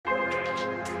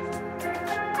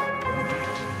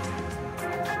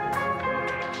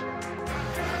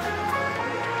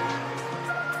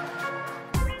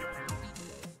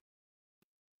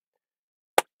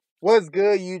What's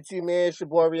good, YouTube, man? It's your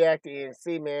boy Reactor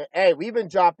ENC, man. Hey, we've been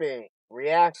dropping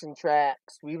reaction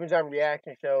tracks. We've been dropping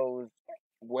reaction shows,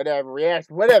 whatever, man.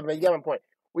 You got my point.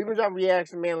 We've been dropping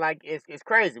reaction, man, like it's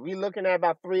crazy. We looking at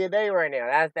about 3 a day right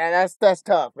now. That's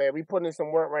tough, man. We putting in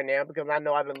some work right now because I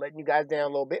know I've been letting you guys down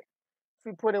a little bit.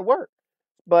 We put in work.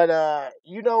 But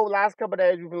last couple of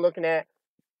days we've been looking at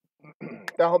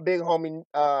the whole big homie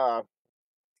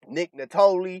Nick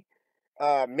Nitolli.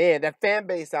 Man, that fan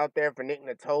base out there for Nick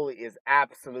Nitolli is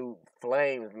absolute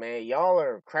flames, man. Y'all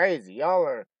are crazy.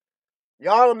 Y'all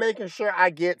are making sure I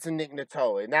get to Nick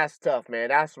Nitolli, and that's tough, man.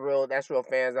 That's real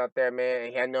fans out there, man.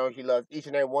 And I know he loves each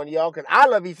and every one of y'all, because I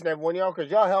love each and every one of y'all,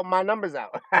 because y'all help my numbers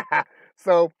out.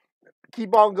 So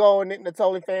keep on going, Nick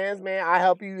Nitolli fans, man. I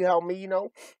help you, help me,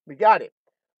 we got it.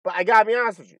 But I gotta be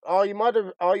honest with you, all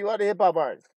you other hip hop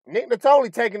artists, Nick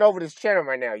Nitolli taking over this channel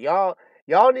right now.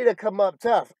 Y'all need to come up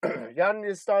tough. Y'all need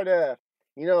to start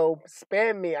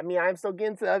spam me. I mean, I'm still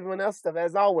getting to everyone else's stuff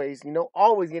as always.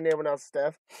 Always getting everyone else's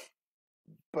stuff.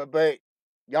 But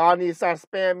y'all need to start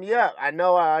spamming me up. I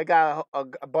know I got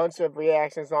a bunch of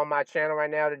reactions on my channel right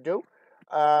now to do.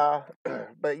 But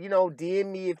DM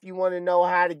me if you want to know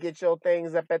how to get your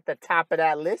things up at the top of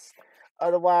that list.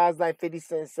 Otherwise, like 50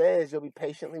 Cent says, you'll be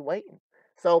patiently waiting.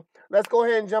 So let's go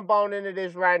ahead and jump on into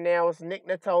this right now. It's Nick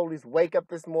Nitolli's Wake Up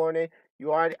This Morning.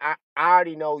 I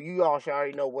already know, you all should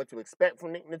already know what to expect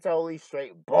from Nick Nitolli.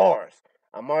 Straight bars.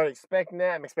 I'm already expecting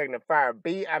that. I'm expecting a fire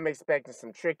beat. I'm expecting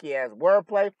some tricky ass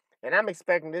wordplay. And I'm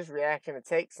expecting this reaction to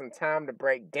take some time to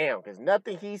break down, because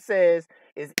nothing he says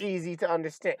is easy to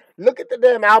understand. Look at the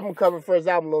damn album cover for his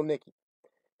album, Lil Nicky.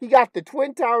 He got the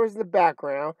Twin Towers in the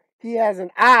background. He has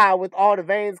an eye with all the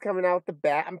veins coming out the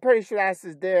back. I'm pretty sure that's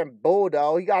his damn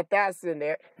bulldog. He got that sitting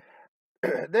there.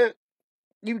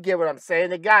 You get what I'm saying.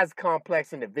 The guy's a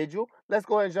complex individual. Let's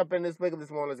go ahead and jump in this Wake Up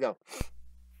This Morning. Let's go.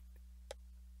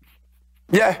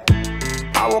 Yeah.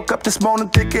 I woke up this morning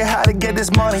thinking how to get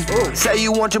this money. Ooh. Say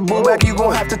you want your boo back, you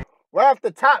gonna have to... Right off the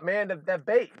top, man,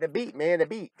 the beat, man, the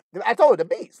beat. I told you, the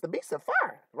beats are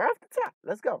fire. Right off the top.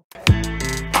 Let's go.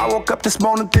 I woke up this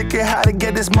morning thinking how to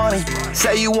get this money.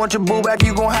 Say you want your boo back,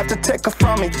 you gon' have to take her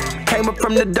from me. Came up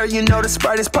from the dirt, you know the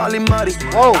Sprite is probably muddy.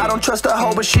 Whoa. I don't trust her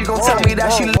hoe, but she gon' tell me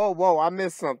that she... Whoa, I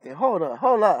missed something. Hold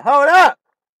up.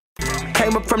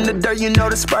 Came up from the dirt, you know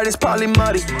the Sprite is probably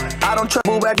muddy. I don't trust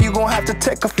boo back, you gon' have to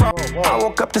take her from me. I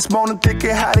woke up this morning thinking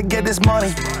how to get this money.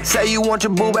 Say you want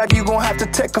your boo back, you gon' have to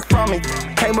take her from me.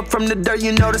 Came up from the dirt,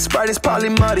 you know the Sprite is probably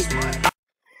muddy.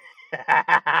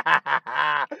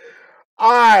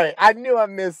 Alright, I knew I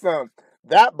missed some.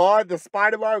 That bar, the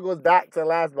spider bar, goes back to the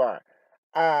last bar.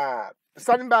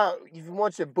 Something about if you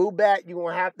want your boo back, you're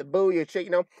gonna have to boo your chick,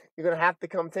 you're gonna have to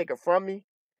come take her from me.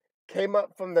 Came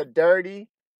up from the dirty,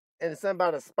 and something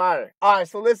about a spider. Alright,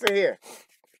 so listen here.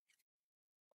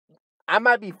 I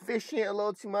might be fishing a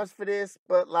little too much for this,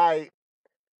 but like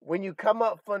when you come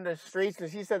up from the streets,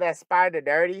 and she said that spider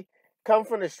dirty, come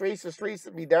from the streets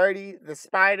would be dirty. The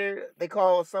spider, they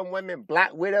call some women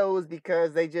black widows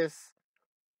because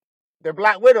they're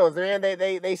black widows, man.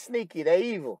 They sneaky, they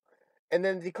evil. And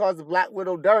then they call the black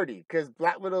widow dirty, because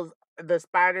black widows, the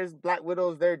spiders, black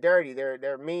widows, they're dirty.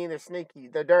 They're mean, they're sneaky,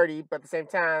 they're dirty, but at the same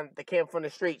time, they came from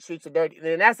the streets are dirty.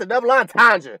 And that's a double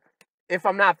entendre, if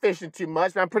I'm not fishing too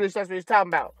much, but I'm pretty sure that's what he's talking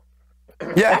about.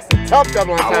 Yeah, that's a tough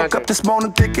double entendre. I woke up this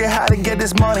morning thinking how to get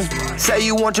this money. Say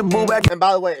you want your boo back. And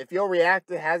by the way, if your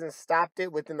reactor hasn't stopped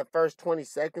it within the first 20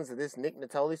 seconds of this Nick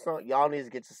Nitolli song, y'all need to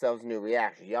get yourselves a new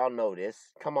reaction. Y'all know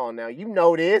this. Come on now, you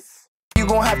know this. You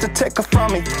gon' have to take her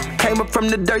from me. Came up from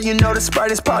the dirt, you know the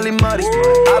Sprite is probably muddy.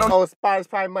 Sprite is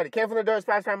probably muddy. Came from the dirt,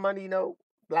 Sprite is probably muddy,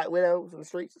 Black widows in the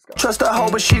streets. Let's go. Trust a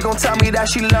hoe, but she gon' tell me that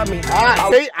she love me.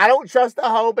 See, I don't trust a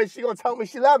hoe, but she gon' tell me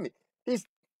she love me. He's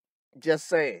just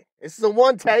saying. This is a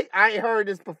one take. I ain't heard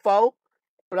this before,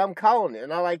 but I'm calling it,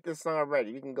 and I like this song already.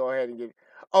 You can go ahead and give it.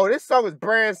 Oh, this song is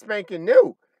brand spanking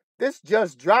new. This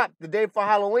just dropped the day for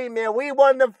Halloween, man. We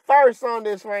won the first on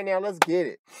this right now. Let's get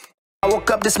it. I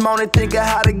woke up this morning thinking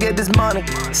how to get this money.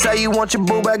 Say you want your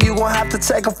boo back, you gon' have to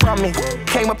take her from me.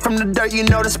 Came up from the dirt, you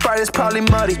know the Sprite is probably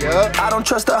muddy. Yep. I don't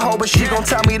trust a hoe, but she gon'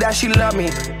 tell me that she love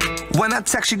me. When I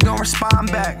text, she gon'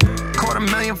 respond back.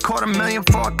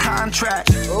 $250,000 for a contract.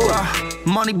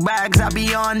 Money bags, I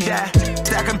be on that.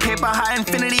 Stacking paper, high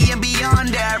infinity and beyond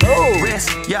that. Wrist,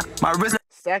 yeah, my wrist.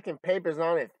 Stacking papers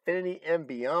on infinity and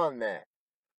beyond that.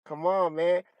 Come on,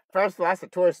 man. First of all, that's a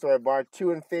Toy Story bar,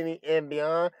 to infinity and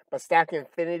beyond, but stacking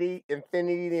infinity to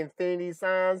infinity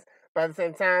signs, but at the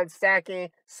same time, stacking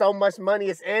so much money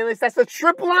it's endless. That's a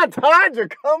triple entendre.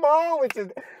 Come on,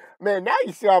 Man, now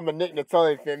you see I'm a Nick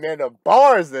Nitolli fan, man. The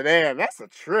bars are there. That's a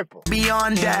triple.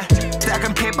 Beyond that,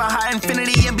 stacking paper high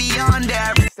infinity and beyond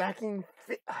that. Stacking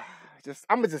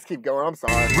I'ma just keep going. I'm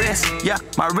sorry. Wrist, yeah,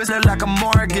 my wrist look like a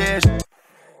mortgage.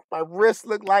 My wrist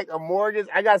look like a mortgage.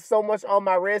 I got so much on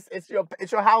my wrist. It's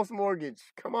your house mortgage.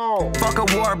 Come on. Fuck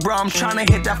a war, bro. I'm trying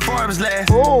to hit that Forbes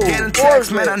list. Ooh, getting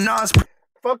text, man. I know it's.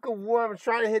 Fuck a war. I'm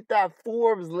trying to hit that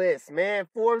Forbes list, man.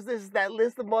 Forbes list is that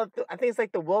list of I think it's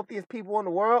like the wealthiest people in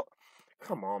the world.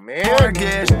 Come on, man.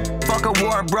 Mortgage. Fuck a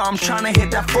war, bro. I'm trying to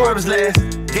hit that Forbes list.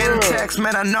 Getting text,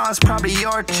 man. I know it's probably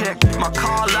your chick. My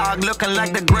call log looking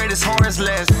like the greatest horse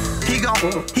list. He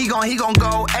gon'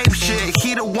 go ape shit.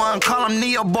 He the one, call him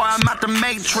Neo, boy. I'm out the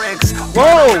Matrix.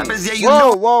 Whoa, rappers, yeah,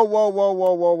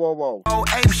 whoa. Oh,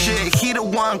 ape shit. He the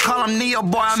one, call him Neo,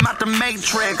 boy. I'm out the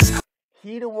Matrix.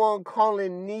 He the one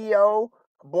calling Neo,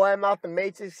 boy. I'm out the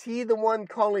Matrix. He the one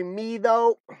calling me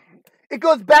though. It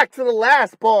goes back to the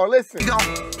last bar. Listen.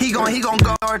 He gon'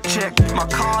 go our chick. My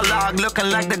call log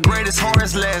looking like the greatest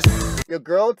horse list. Your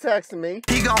girl texting me.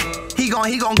 He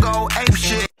gon' go ape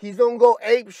shit. He's gonna go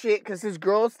ape shit because his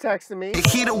girl's texting me.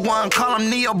 He the one, call him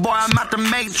Neo, boy. I'm out the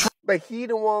Matrix. But he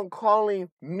the one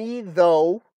calling me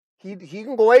though. He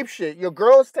can go ape shit. Your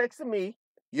girl's texting me.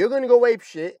 You're gonna go ape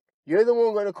shit. You're the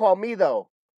one gonna call me though.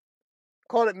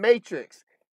 Call it Matrix.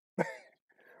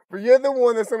 But you're the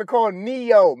one that's gonna call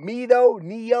Neo. Me though,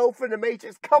 Neo for the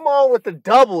Matrix. Come on with the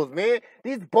doubles, man.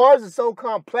 These bars are so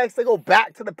complex. They go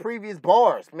back to the previous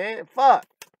bars, man. Fuck.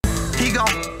 He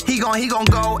gon'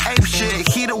 go ape shit.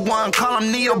 He the one, call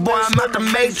him Neo, boy. I'm out the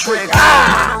Matrix.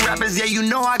 Murder rappers, yeah, you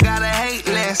know I got a hate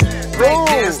list. Fake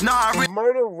this,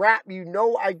 murder rap, you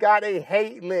know I got a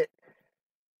hate list.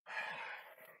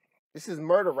 This is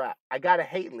murder rap. I got a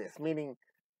hate list, meaning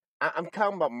I'm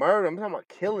talking about murder. I'm talking about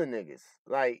killing niggas.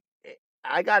 Like,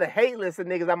 I got a hate list of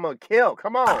niggas I'm gonna kill.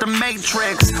 Come on. The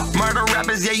Matrix. Murder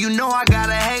rappers, yeah, you know I got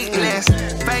a hate list.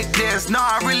 Fake this. No,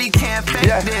 I really can't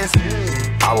fake this.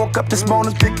 I woke up this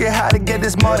morning thinking how to get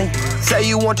this money. Say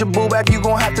you want your boo back, you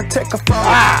gon' have to take her from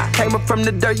me. Came up from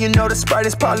the dirt, you know the Sprite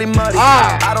is probably muddy.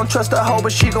 I don't trust a hoe,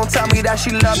 but she gon' tell me that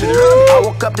she love me. I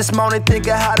woke up this morning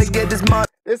thinking how to get this money.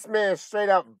 This man straight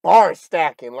up bar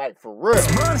stacking, like for real.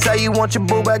 Say you want your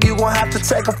boo back, you gon' have to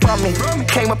take her from me.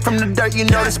 Came up from the dirt, you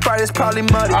know the Sprite is probably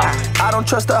muddy. I don't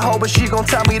trust a hoe, but she gon'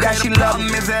 tell me that she love me.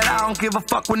 Is that I don't give a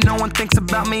fuck what no one thinks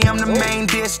about me. I'm the main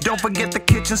dish. Don't forget the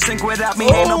kitchen sink without me.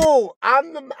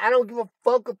 I don't give a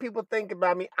fuck what people think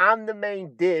about me. I'm the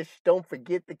main dish. Don't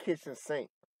forget the kitchen sink.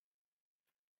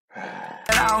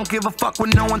 I don't give a fuck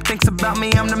what no one thinks about me.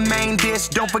 I'm the main dish.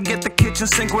 Don't forget the kitchen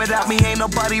sink without me. Ain't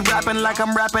nobody rapping like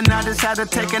I'm rapping. I just had to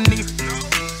take a knee,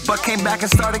 but came back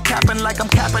and started capping like I'm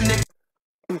capping it.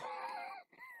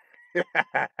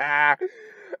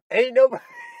 Ain't nobody.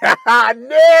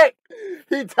 Nick,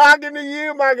 he talking to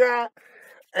you, my guy.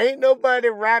 Ain't nobody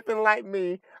rapping like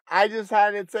me. I just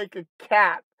had to take a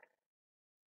cap.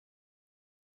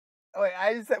 Wait,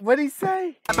 what'd he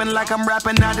say? Rapping like I'm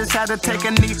rapping, I just had to take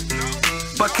a knee,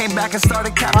 but came back and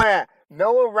started capping. Oh yeah,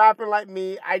 no one rapping like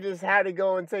me. I just had to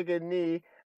go and take a knee.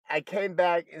 I came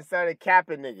back and started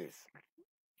capping niggas.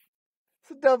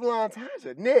 It's a double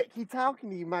entendre. Nick, he talking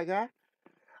to you, my guy.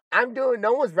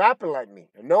 No one's rapping like me.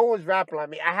 No one's rapping like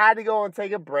me. I had to go and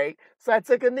take a break, so I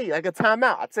took a knee, like a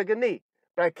timeout. I took a knee.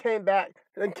 But I came back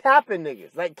and capping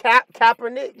niggas. Like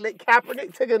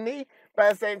Kaepernick took a knee, but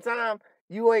at the same time,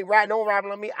 you ain't no one rapping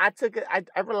like me. I took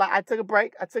a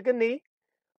break, I took a knee,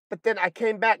 but then I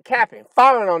came back capping,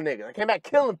 firing on niggas. I came back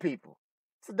killing people.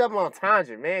 It's a double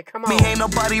entendre, man. Come on. Me ain't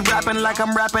nobody rapping like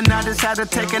I'm rapping, I just had to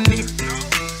take a knee,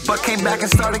 but came back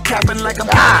and started capping like I'm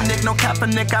Kaepernick. No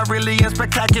Kaepernick, I really am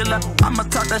spectacular. I'ma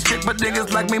talk that shit, but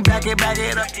niggas like me back it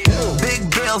up. Big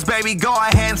bills, baby, go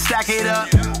ahead and stack it up.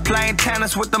 Playing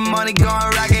tennis with the money, go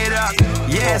and rack it up.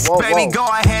 Yes, baby, go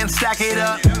ahead and stack it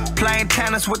up. Playing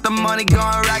tennis with the money, go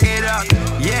and rack it up.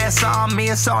 Yeah, it's on me,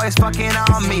 it's always fucking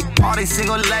on me. All these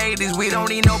single ladies, we don't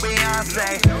need no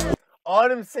Beyonce. All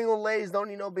them single ladies don't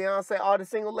need no Beyonce. All the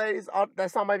single ladies,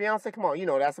 that song by Beyonce, come on, you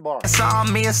know that's a bar. It's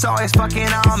on me, it's always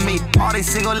fucking on me. All these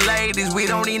single ladies, we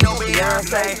don't need no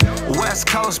Beyonce. West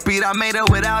Coast beat, I made it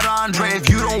without Andre. If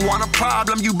you don't want a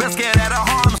problem, you best get out of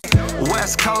harm.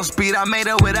 West Coast beat, I made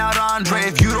it without Andre.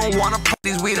 If you don't want to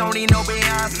parties, we don't need no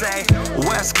Beyonce.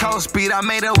 West Coast beat, I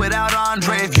made it without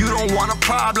Andre. If you don't want a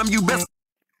problem, you best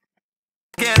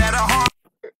get out of harm.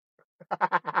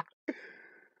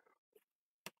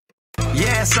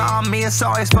 Yeah, it's on me, it's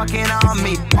always fucking on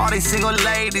me. All these single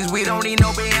ladies, we don't need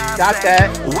no Beyonce. Got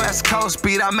that. West Coast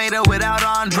beat, I made it without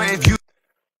Andre. If you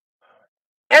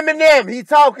EMINEM, he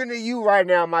talking to you right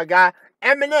now, my guy.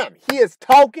 EMINEM, he is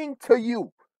talking to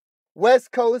you.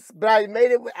 West Coast, but I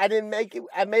made it. I didn't make it.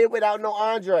 I made it without no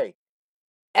Andre.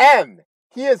 M,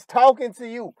 he is talking to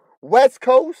you. West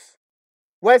Coast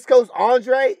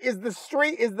Andre is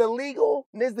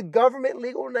the government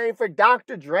legal name for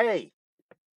Dr. Dre.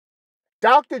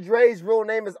 Dr. Dre's real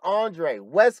name is Andre.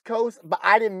 West Coast, but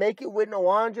I didn't make it with no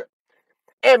Andre.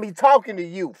 M, he talking to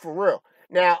you for real.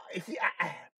 Now,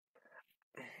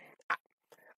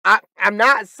 I'm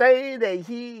not saying that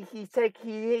he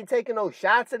ain't taking no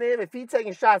shots at him. If he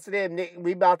taking shots at him, Nick,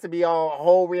 we about to be on a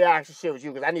whole reaction shit with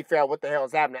you because I need to figure out what the hell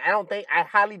is happening. I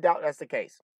highly doubt that's the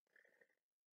case.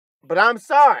 But I'm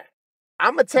sorry.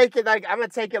 I'm gonna take it like that. I'm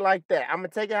gonna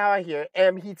take it how I hear it.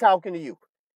 And he talking to you.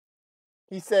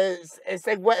 He says it's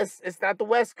not the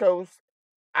West Coast.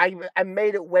 I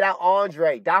made it without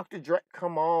Andre. Dr. Dre.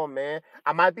 Come on, man.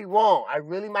 I might be wrong. I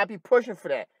really might be pushing for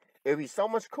that. It'd be so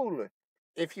much cooler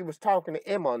if he was talking to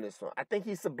M on this one. I think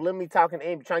he's subliminally talking to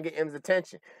M, trying to get M's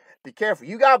attention. Be careful.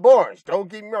 You got bars. Don't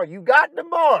get me wrong. You got the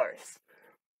bars.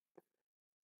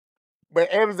 But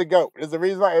M's the GOAT. There's a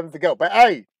reason why M's the GOAT. But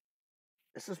hey,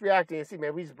 it's just reacting and see,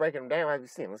 man. We just breaking them down as we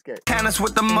see them. Let's get it. Tennis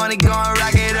with the money, going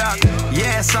rack it up.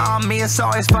 Yeah, it's on me, it's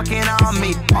always fucking on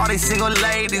me. All these single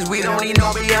ladies, we don't need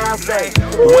no Beyonce.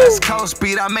 West Coast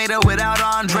beat, I made it without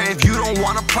Andre. If you don't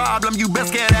want a problem, you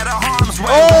best get out of harm's way.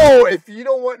 Oh, if you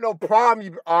don't want no problem,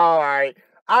 you all right.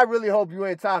 I really hope you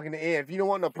ain't talking to M. If you don't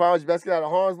want no problems, you best get out of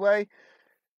harm's way.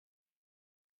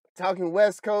 Talking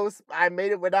West Coast, I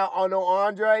made it without no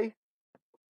Andre.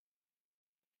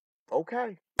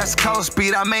 Okay. West Coast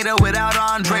beat, I made it without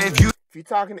Andre. If you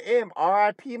talking to M,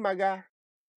 R.I.P. my guy.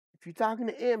 If you talking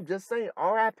to M, just saying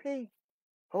R.I.P.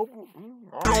 Hope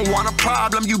don't want a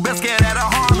problem, you best get out of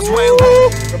harm's way.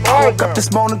 I woke up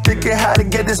this morning thinking how to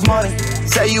get this money.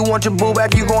 Say you want your boo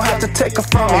back, you gon' have to take her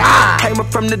from me. Came up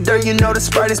from the dirt, you know the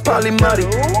Sprite is probably muddy.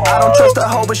 I don't trust a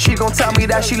hoe, but she gon' tell me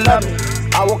that she love me.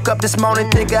 I woke up this morning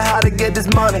thinking how to get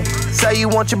this money. Say you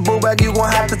want your boo back, you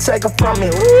gon' have to take her from me.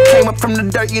 Came up from the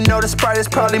dirt, you know the Sprite is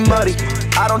probably muddy.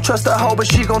 I don't trust a hoe, but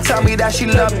she gon' tell me that she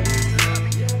love me.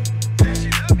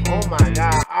 Oh my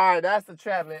God. Alright, that's the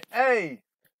trap, man. Hey.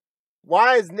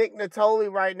 Why is Nick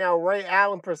Nitolli right now Ray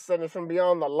Allen percentage from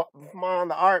Beyond the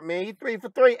Art, man? He 3 for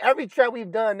 3. Every track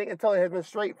we've done, Nick Nitolli has been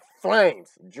straight flames.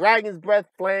 Dragon's Breath,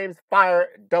 flames, fire,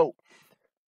 dope.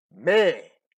 Man.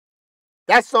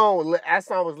 That song was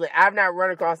lit. I've not run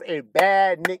across a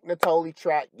bad Nick Nitolli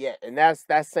track yet. And that's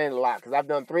saying a lot. Because I've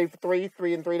done 3 for 3,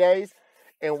 3 in 3 days.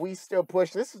 And we still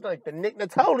push. This is like the Nick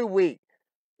Nitolli week.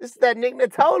 This is that Nick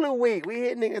Nitolli week. We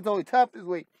hit Nick Nitolli tough this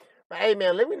week. But hey,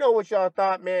 man, let me know what y'all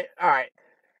thought, man. All right.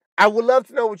 I would love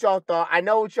to know what y'all thought. I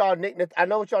know what y'all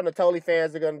Nitolli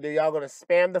fans are going to do. Y'all going to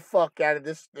spam the fuck out of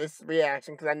this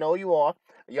reaction because I know you are.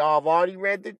 Y'all have already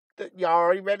read the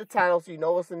title, so you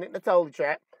know it's a Nick Nitolli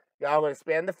track. Y'all going to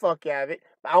spam the fuck out of it.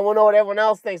 But I want to know what everyone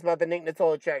else thinks about the Nick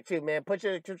Nitolli track too, man. Put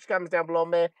your comments down below,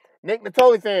 man. Nick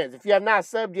Nitolli fans, if you have not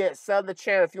subbed yet, sub the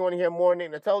channel if you want to hear more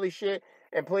Nick Nitolli shit.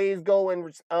 And please go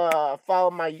and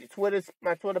follow my Twitter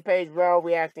page, Raw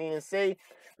Reacting and see.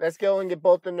 Let's go and get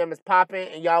both of them as popping,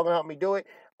 and y'all gonna help me do it.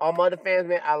 All my other fans,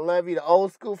 man, I love you. The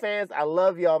old school fans, I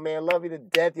love y'all, man. Love you to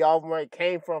death. Y'all where it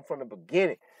came from the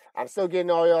beginning. I'm still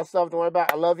getting all y'all stuff to worry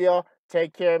about. I love y'all.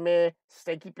 Take care, man.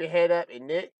 Keep your head up. And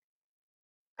Nick,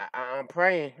 I'm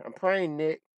praying,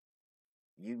 Nick.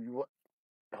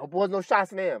 I hope there was no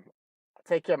shots in them.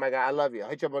 Take care, my guy. I love you.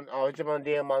 I'll hit you up on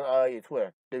DM on your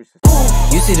Twitter. Deuces.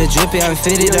 You see the drippy, I'm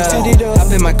fitted up.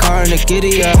 Hop in my car and the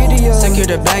giddy up. Secure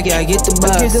the bag, yeah, I get the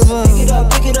bus. Pick it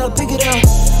up, pick it up, pick it up.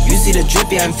 You see the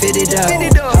drippy, I'm fitted up.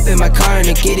 Hop in my car and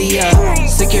the giddy up.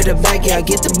 Secure the bag, yeah, I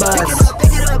get the bus.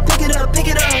 Pick it up, pick it up, pick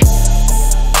it up, pick it up.